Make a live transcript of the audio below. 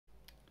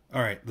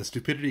All right, the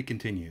stupidity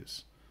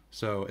continues.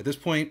 So at this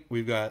point,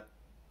 we've got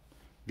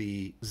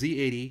the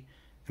Z80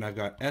 and I've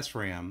got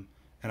SRAM,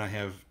 and I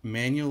have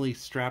manually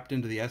strapped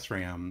into the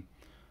SRAM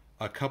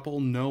a couple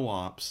no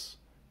ops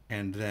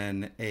and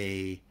then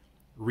a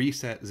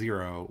reset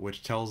 0,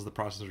 which tells the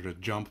processor to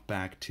jump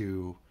back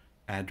to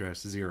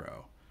address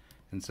 0.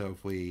 And so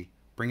if we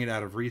bring it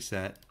out of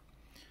reset,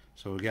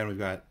 so again, we've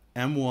got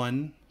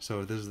M1,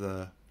 so this is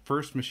the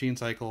first machine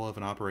cycle of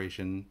an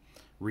operation,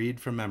 read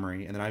from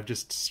memory, and then I've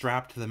just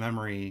strapped the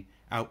memory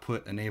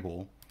output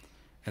enable,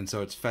 and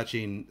so it's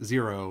fetching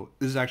 0.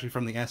 This is actually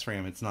from the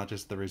SRAM, it's not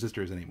just the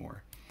resistors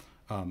anymore.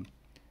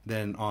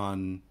 Then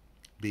on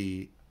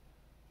the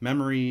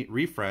memory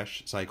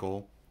refresh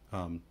cycle,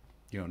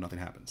 nothing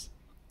happens.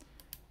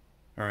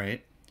 All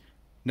right.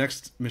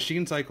 Next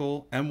machine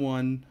cycle,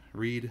 M1,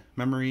 read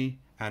memory,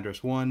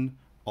 address 1,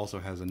 also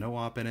has a no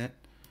op in it.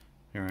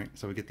 All right,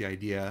 so we get the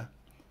idea.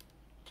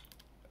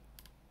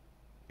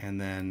 And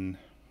then,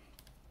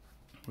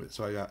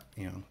 so I got,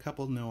 a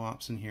couple no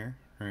ops in here,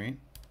 all right?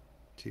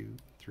 2,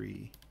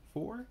 3,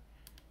 4.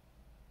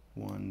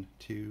 1,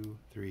 2,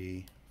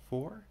 3,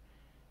 4.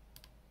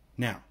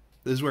 Now,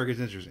 this is where it gets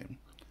interesting.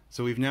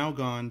 So we've now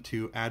gone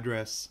to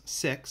address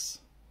 6,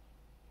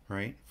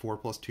 right? 4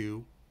 plus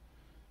 2.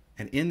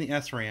 And in the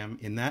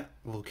SRAM, in that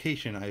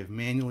location, I have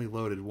manually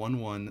loaded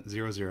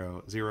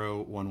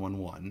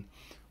 11000111,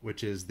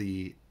 which is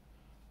the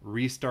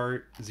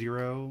restart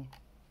 0,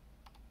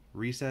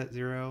 reset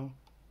 0,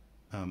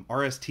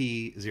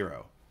 RST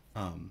 0.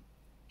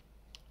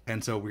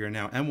 And so we are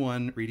now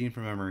M1 reading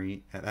from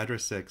memory at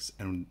address 6,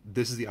 and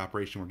this is the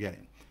operation we're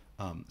getting.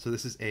 So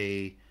this is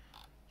a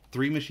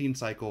 3 machine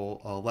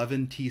cycle,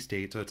 11 T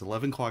state, so it's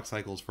 11 clock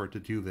cycles for it to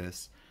do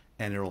this,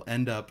 and it'll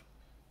end up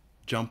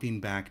jumping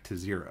back to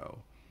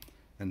 0.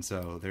 And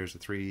so there's a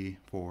 3,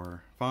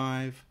 4,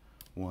 5,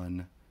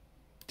 1,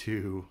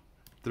 2,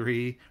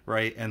 3,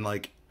 right? And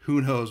like, who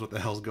knows what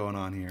the hell's going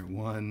on here?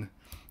 1,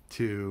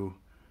 2,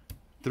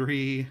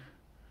 3,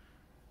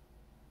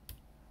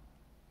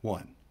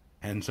 1.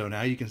 And so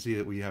now you can see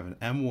that we have an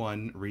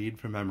M1 read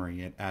from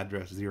memory at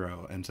address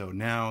 0. And so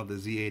now the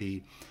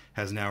Z80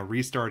 has now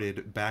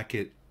restarted back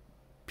at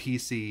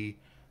PC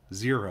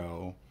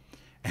 0,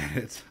 and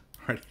it's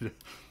ready to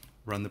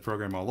run the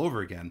program all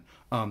over again.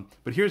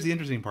 But here's the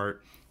interesting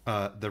part.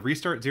 The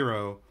restart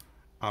 0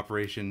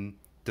 operation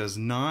does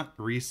not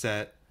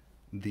reset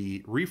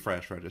the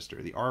refresh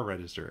register, the R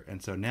register.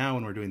 And so now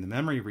when we're doing the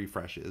memory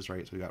refreshes,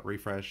 right, so we got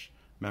refresh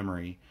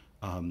memory,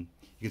 you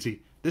can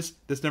see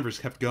this number's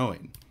kept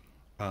going.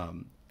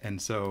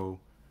 And so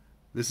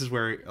this is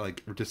where,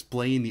 like,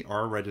 displaying the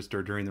R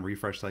register during the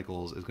refresh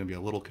cycles is going to be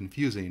a little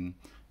confusing,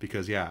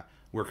 because yeah,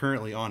 we're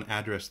currently on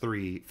address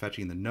 3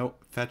 fetching the no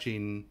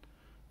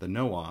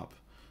op,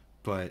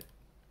 but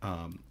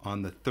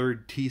on the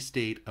third T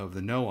state of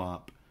the no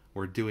op,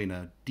 we're doing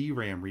a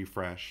DRAM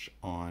refresh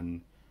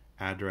on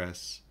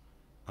address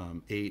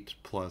 8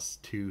 plus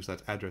 2, so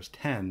that's address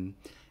 10,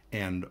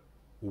 and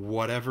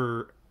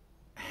whatever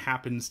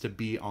happens to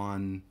be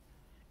on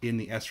in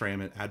the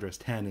SRAM at address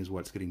 10 is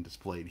what's getting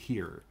displayed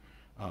here,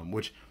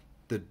 which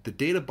the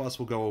data bus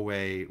will go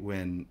away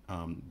when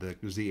the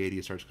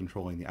Z80 starts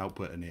controlling the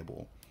output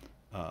enable,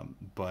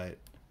 but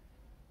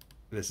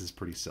this is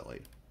pretty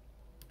silly.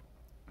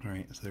 All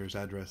right, so there's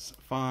address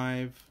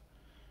 5,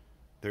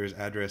 there's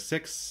address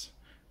 6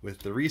 with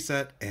the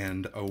reset,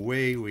 and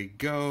away we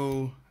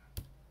go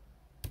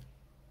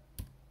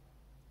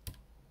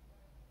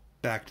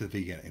back to the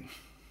beginning,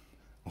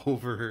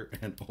 over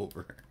and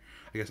over.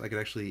 I guess I could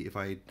actually, if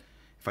I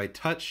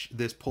touch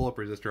this pull-up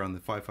resistor on the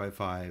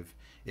 555,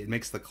 it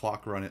makes the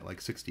clock run at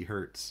like 60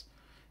 hertz,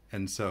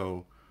 and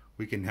so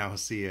we can now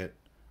see it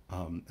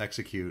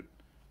execute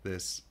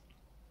this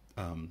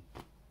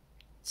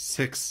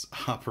 6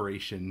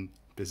 operation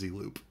busy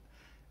loop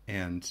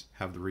and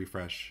have the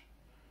refresh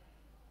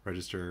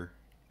register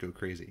go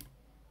crazy.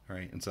 All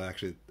right, and so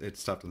actually it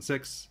stopped on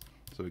 6,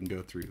 so we can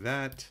go through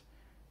that,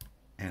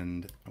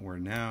 and we're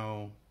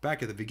now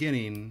back at the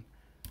beginning,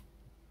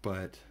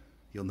 but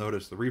you'll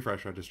notice the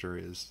refresh register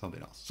is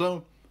something else.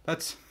 So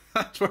that's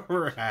where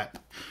we're at,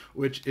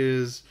 which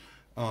is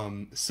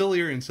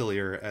sillier and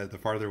sillier as the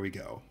farther we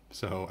go.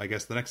 So I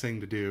guess the next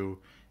thing to do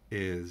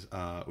is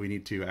we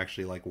need to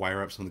actually like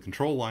wire up some of the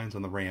control lines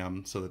on the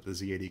RAM so that the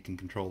Z80 can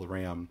control the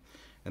RAM.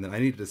 And then I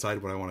need to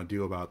decide what I want to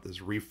do about this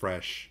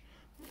refresh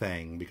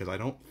thing, because I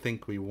don't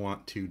think we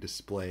want to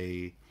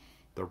display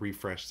the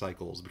refresh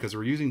cycles, because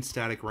we're using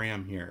static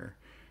RAM here,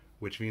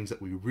 which means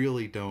that we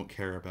really don't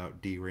care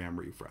about DRAM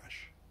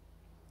refresh.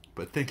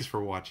 But thanks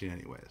for watching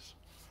anyways.